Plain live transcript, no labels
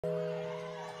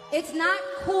It's not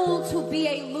cool to be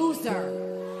a loser.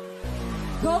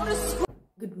 Go to school.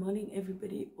 Good morning,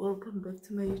 everybody. Welcome back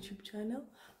to my YouTube channel.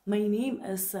 My name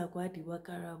is Sagwadi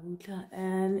Wakarabutla,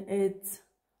 and it's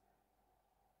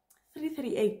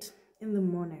 3:38 in the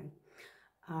morning.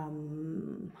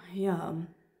 Yeah.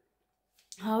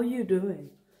 How are you doing?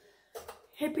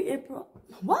 Happy April.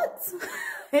 What?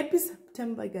 Happy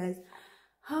September, guys.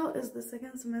 How is the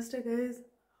second semester, guys?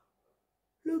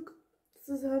 Look,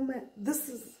 this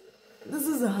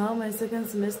is how my second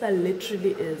semester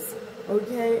literally is.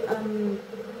 Okay,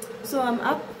 so I'm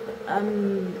up.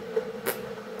 I'm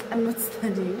not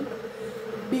studying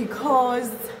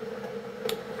because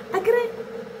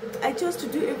I chose to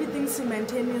do everything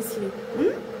simultaneously.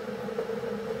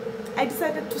 I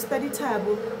decided to study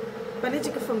Tabo, but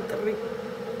from 3.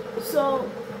 So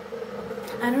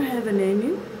I don't have a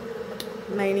nanny.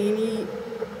 My nanny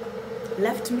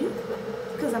left me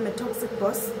because I'm a toxic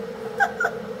boss.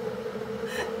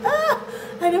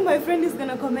 I know my friend is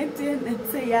gonna comment in and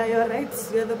say, yeah, you're right,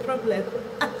 you're the problem.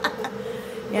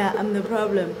 Yeah, I'm the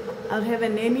problem. I'll have a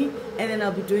nanny and then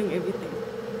I'll be doing everything.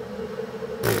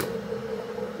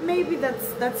 Maybe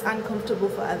that's uncomfortable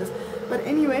for others, but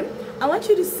anyway, I want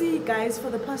you to see, guys,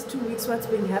 for the past 2 weeks what's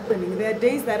been happening. There are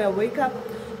days that I wake up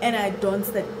and I don't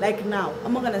study. Like now,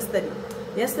 I'm not gonna study.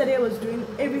 Yesterday I was doing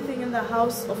everything in the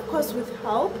house, of course with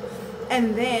help,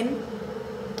 and then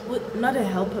with not a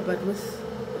helper but with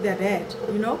their dad,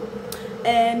 you know.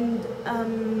 And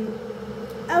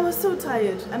I was so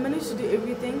tired. I managed to do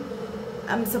everything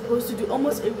I'm supposed to do,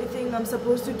 almost everything I'm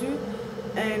supposed to do,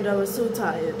 and I was so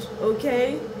tired.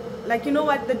 Okay, like, you know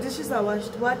what, the dishes are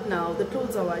washed. What now? The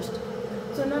clothes are washed.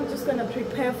 So now I'm just gonna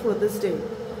prepare for this day.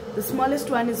 The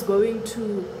smallest one is going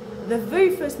to the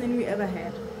very first nanny we ever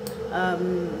had.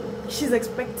 She's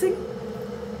expecting,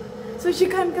 so she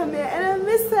can't come here, and I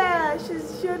miss her.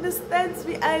 She understands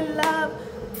me. I love.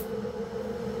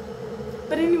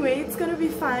 But anyway, it's gonna be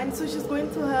fine. So she's going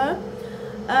to her.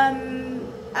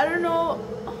 I don't know.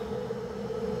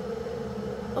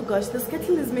 Oh gosh, this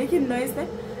kettle is making noise there.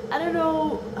 I don't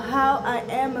know how I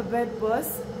am a bad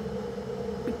boss,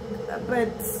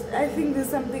 but I think there's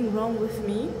something wrong with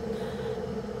me.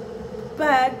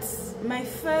 But my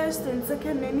first and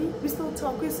second nanny, we still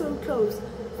talk, we're so close.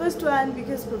 First one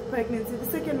because of pregnancy,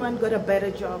 the second one got a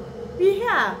better job. We're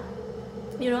here.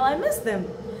 You know, I miss them.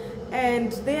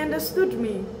 And they understood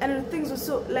me. And things were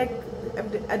so, like,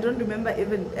 I don't remember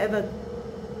even ever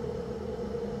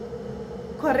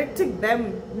correcting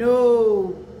them.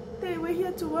 No. They were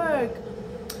here to work.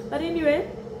 But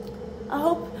anyway, I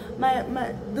hope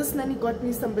this nanny got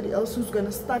me somebody else who's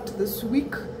gonna start this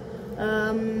week.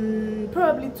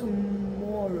 Probably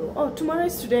tomorrow. Oh, tomorrow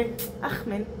is today. Ah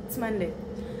man, it's Monday.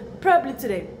 Probably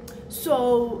today.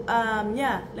 So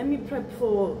yeah, let me prep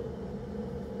for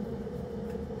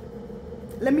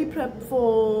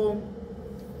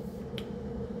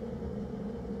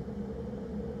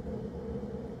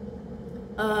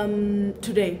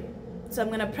today. So I'm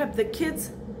gonna prep the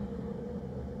kids,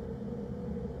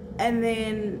 and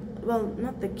then, well,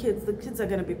 not the kids are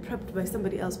gonna be prepped by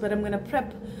somebody else, but I'm gonna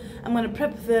prep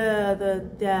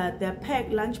their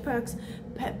lunch packs,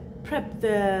 prep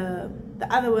the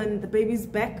other one, the baby's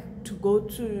back, to go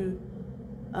to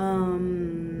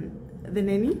the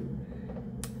nanny,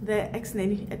 the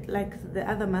ex-nanny, like the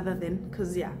other mother then,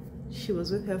 because yeah, she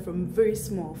was with her from very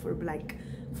small for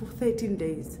 13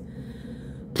 days.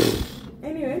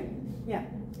 Anyway, yeah,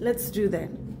 let's do that.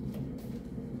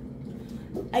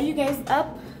 Are you guys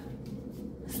up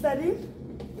studying?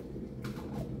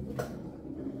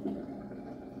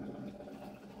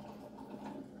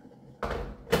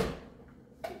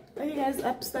 Are you guys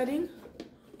up studying,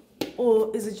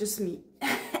 or is it just me?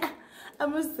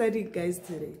 I'm not studying, guys,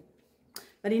 today.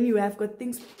 But anyway, I've got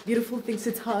beautiful things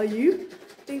to tell you,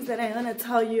 things that I want to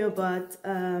tell you about.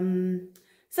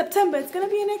 September, it's gonna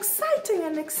be an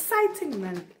exciting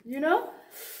month, you know.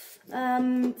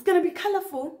 It's gonna be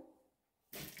colorful.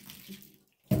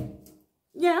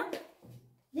 Yeah,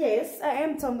 yes, I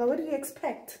am Tonga. What did you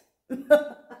expect?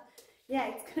 Yeah,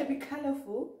 it's gonna be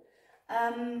colorful.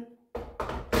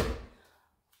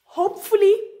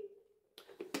 Hopefully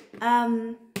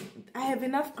I have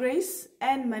enough grace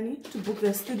and money to book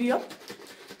the studio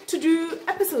to do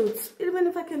episodes. Even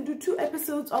if I can do 2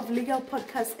 episodes of Legal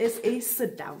Podcast SA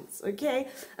sit downs. Okay,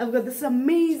 I've got this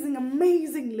amazing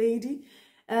lady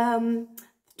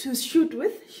to shoot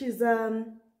with. She's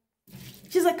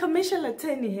a commercial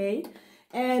attorney, hey,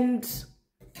 and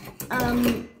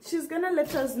she's gonna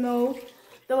let us know.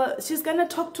 She's gonna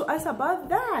talk to us about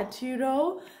that, you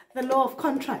know, the law of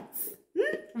contracts.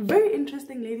 Very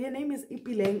interesting lady. Her name is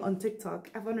Ipileng on TikTok.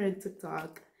 I found her on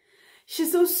TikTok.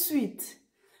 She's so sweet.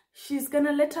 She's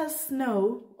gonna let us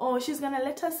know, or she's gonna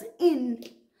let us in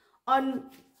on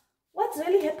what's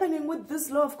really happening with this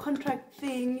law of contract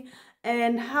thing,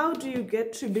 and how do you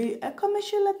get to be a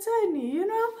commercial attorney, you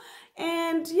know?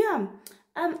 And yeah,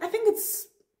 I think it's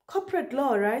corporate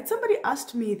law, right? Somebody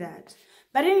asked me that.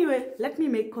 But anyway, let me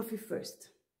make coffee first.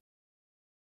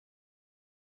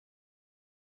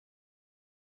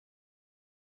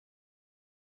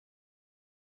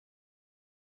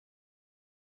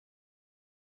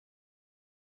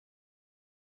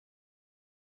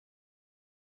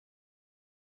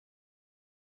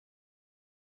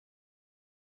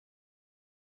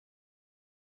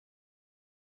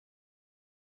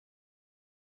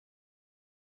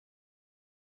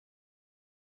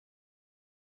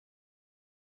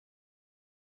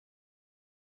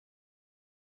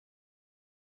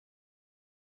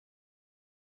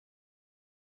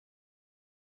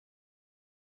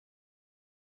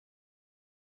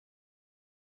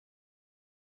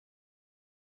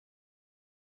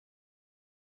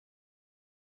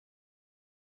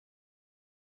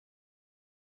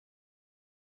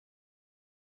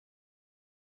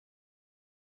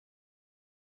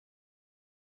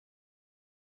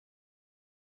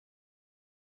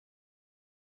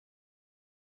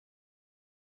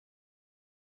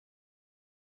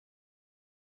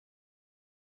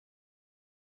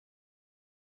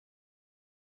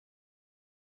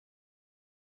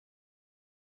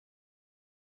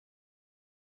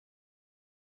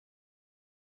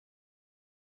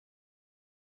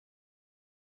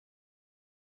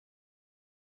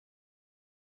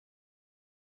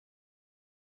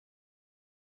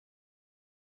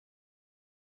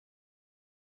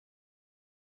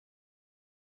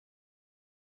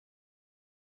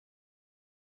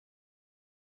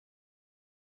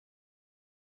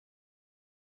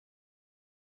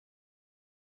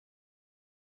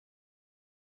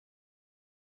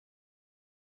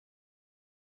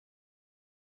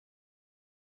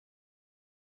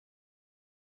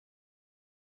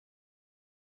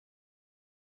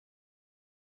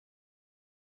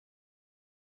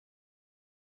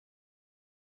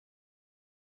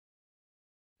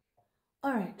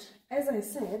 All right, as I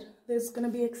said, there's going to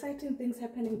be exciting things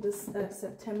happening this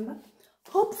September.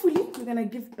 Hopefully, we're going to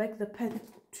give back the pet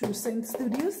to Saint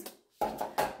Studios,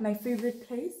 my favorite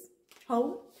place,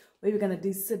 home, where we're going to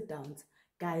do sit-downs.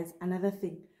 Guys, another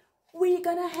thing, we're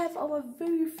going to have our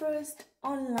very first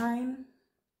online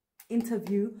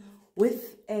interview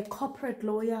with a corporate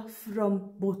lawyer from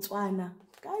Botswana.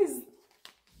 Guys,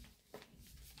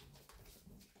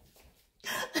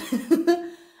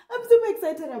 I'm super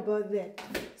excited about that.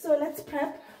 So let's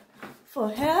prep for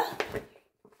her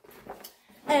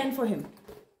and for him.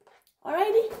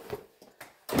 Alrighty?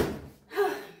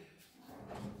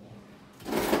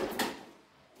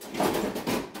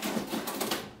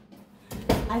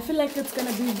 I feel like it's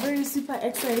gonna be very super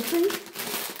exciting.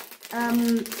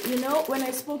 You know, when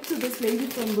I spoke to this lady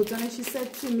from Botswana, she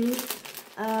said to me,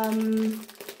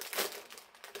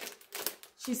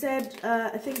 she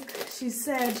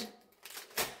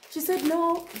said,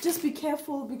 no, just be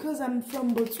careful because I'm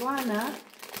from Botswana,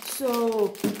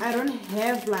 so I don't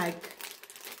have like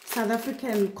South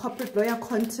African corporate lawyer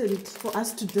content for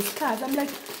us to discuss. I'm like,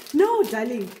 no,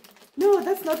 darling, no,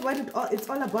 that's not what it's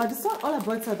all about. It's not all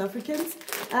about South Africans.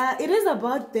 It is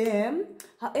about them.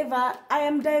 However, I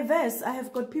am diverse. I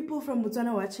have got people from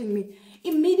Botswana watching me.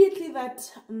 Immediately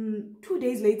that 2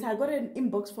 days later, I got an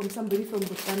inbox from somebody from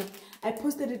Botswana. I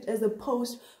posted it as a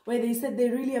post where they said they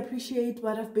really appreciate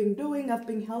what I've been doing. I've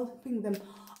been helping them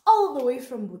all the way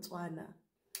from Botswana.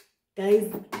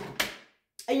 Guys,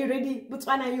 are you ready?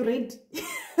 Botswana, are you ready?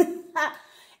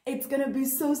 It's gonna be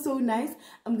so nice.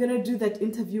 I'm gonna do that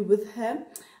interview with her,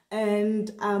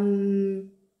 and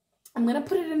I'm gonna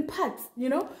put it in parts, you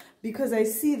know, because I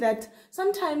see that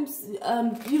sometimes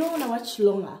you don't want to watch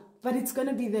longer, but it's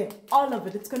gonna be there, all of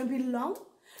it. It's gonna be long,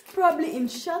 probably in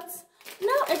shots.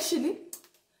 No, actually,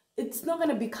 it's not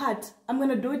gonna be cut. I'm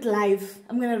gonna do it live.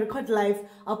 I'm gonna record live.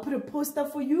 I'll put a poster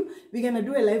for you. We're gonna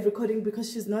do a live recording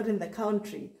because she's not in the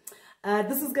country.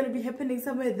 This is gonna be happening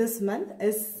somewhere this month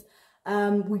as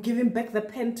we're giving back the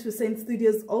pen to Saint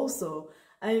Studios also.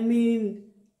 I mean,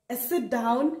 a sit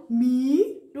down,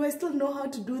 me. Do I still know how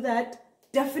to do that?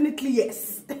 Definitely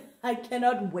yes. I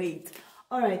cannot wait.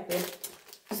 All right then.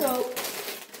 So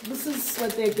this is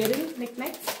what they're getting,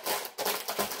 knickknacks.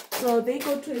 So they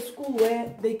go to a school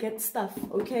where they get stuff,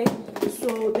 okay?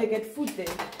 So they get food there.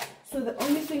 So the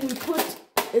only thing we put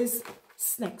is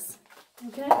snacks,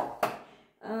 okay?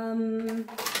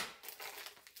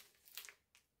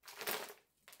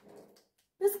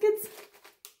 Biscuits.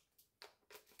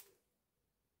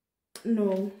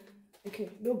 No. Okay,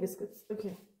 no biscuits.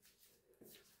 Okay.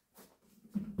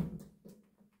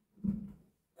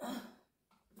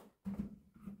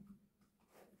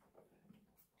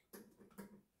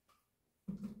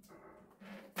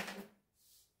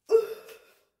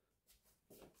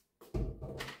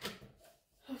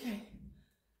 Okay,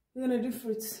 we're gonna do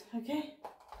fruits, okay?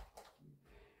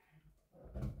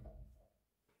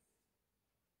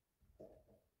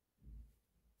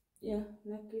 Yeah,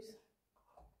 like this.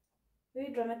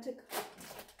 Very dramatic.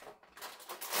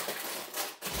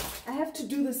 I have to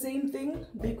do the same thing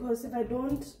because if I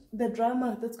don't, the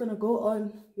drama that's gonna go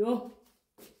on, yo,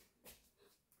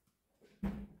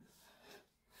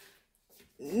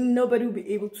 nobody will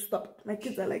be able to stop. My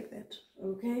kids are like that,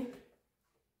 okay?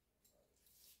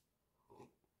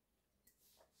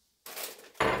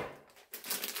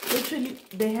 Literally,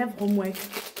 they have homework.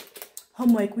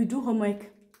 Homework, we do homework.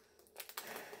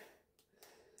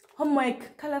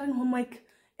 Homework, coloring homework,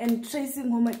 and tracing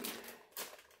homework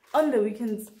on the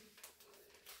weekends.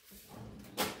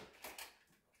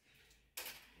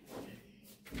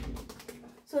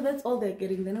 So that's all they're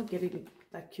getting. They're not getting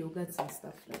like yogurts and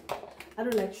stuff. Like, I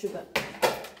don't like sugar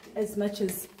as much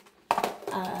as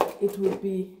it would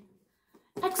be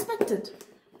expected.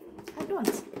 I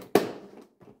don't.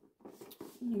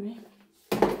 Anyway.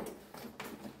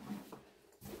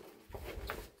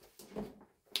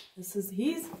 This is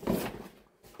his.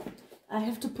 I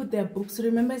have to put their books.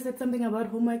 Remember I said something about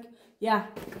homework? Yeah.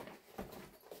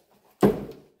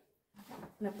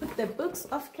 Now put the books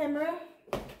off camera.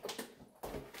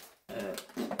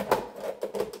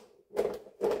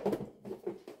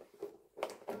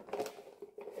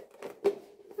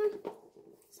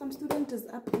 Some student is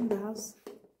up in the house.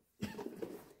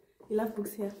 You love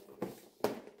books here.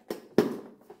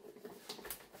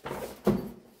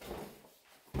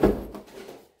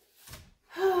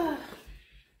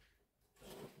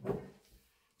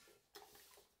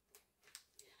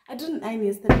 I didn't iron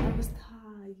yesterday. I was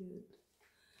tired.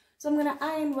 So I'm gonna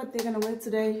iron what they're gonna wear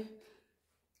today.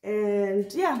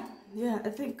 And yeah, I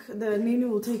think the nanny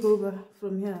will take over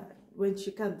from here when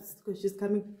she comes, because she's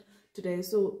coming today.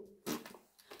 So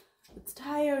it's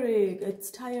tiring.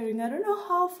 I don't know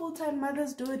how full-time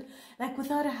mothers do it, like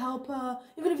without a helper,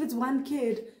 even if it's one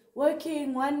kid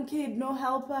working, one kid, no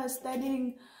helper,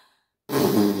 studying.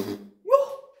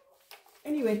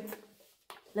 Anyway,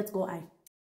 let's go iron.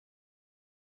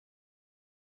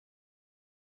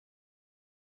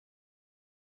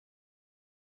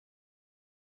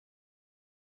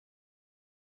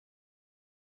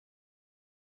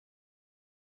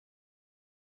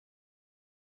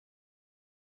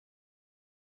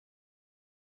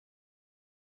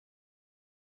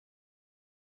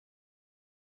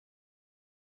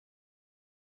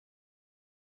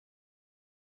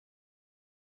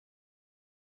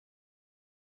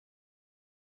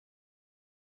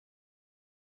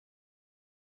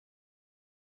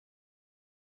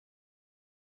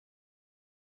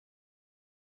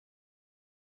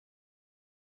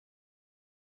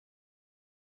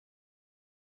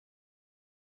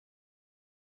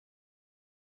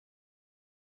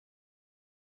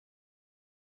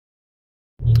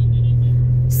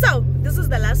 So this is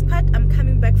the last part. I'm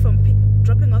coming back from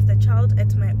dropping off the child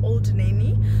at my old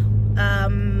nanny.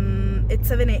 It's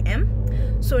 7 a.m.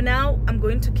 So now I'm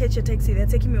going to catch a taxi. They're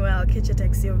taking me where I'll catch a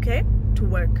taxi, okay, to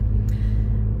work.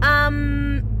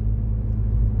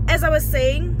 As I was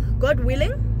saying, God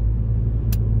willing,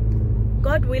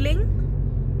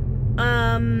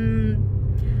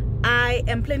 I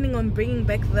am planning on bringing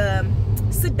back the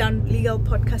Sit Down Legal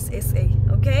Podcast SA,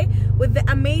 okay, with the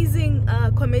amazing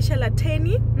commercial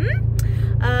attorney.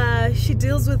 She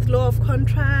deals with law of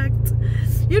contract,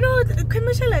 you know,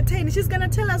 commercial attorney. She's gonna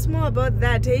tell us more about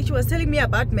that. She was telling me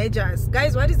about mergers.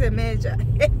 Guys, what is a merger?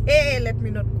 Let me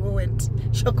not go and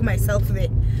shock myself there.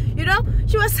 You know,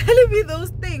 she was telling me those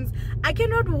things. I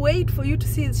cannot wait for you to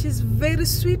see it. She's very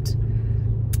sweet.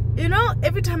 You know,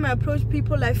 every time I approach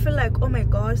people, I feel like, oh my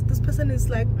gosh, this person is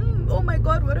like, oh my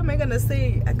god, what am I gonna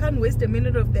say? I can't waste a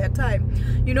minute of their time.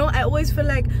 You know, I always feel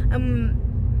like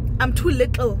I'm too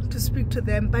little to speak to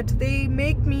them, but they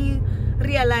make me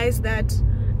realize that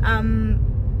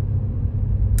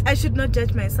I should not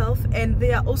judge myself, and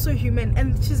they are also human.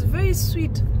 And she's very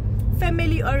sweet,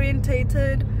 family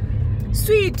orientated,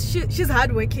 sweet. She's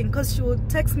hardworking, because she will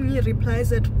text me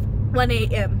replies at 1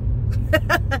 a.m.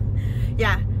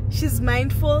 Yeah. She's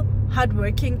mindful,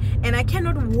 hardworking, and I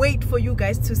cannot wait for you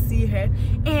guys to see her.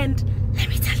 And let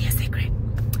me tell you a secret.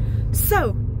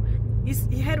 So,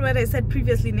 you heard what I said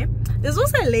previously, ne? There's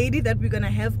also a lady that we're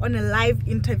gonna have on a live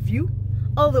interview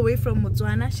all the way from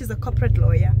Botswana. She's a corporate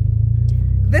lawyer.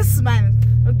 this month,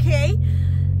 okay?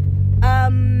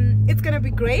 It's gonna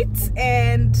be great,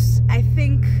 and I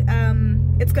think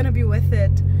it's gonna be worth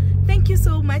it. Thank you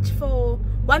so much for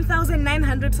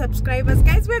 1,900 subscribers,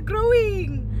 guys. We're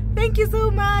growing. Thank you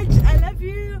so much. I love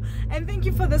you, and thank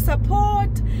you for the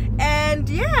support. And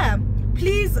yeah,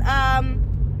 please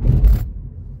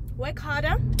work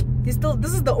harder. This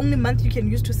is the only month you can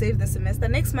use to save the semester.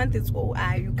 Next month it's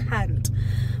you can't.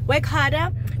 Work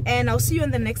harder, and I'll see you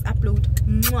in the next upload.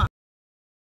 Mwah.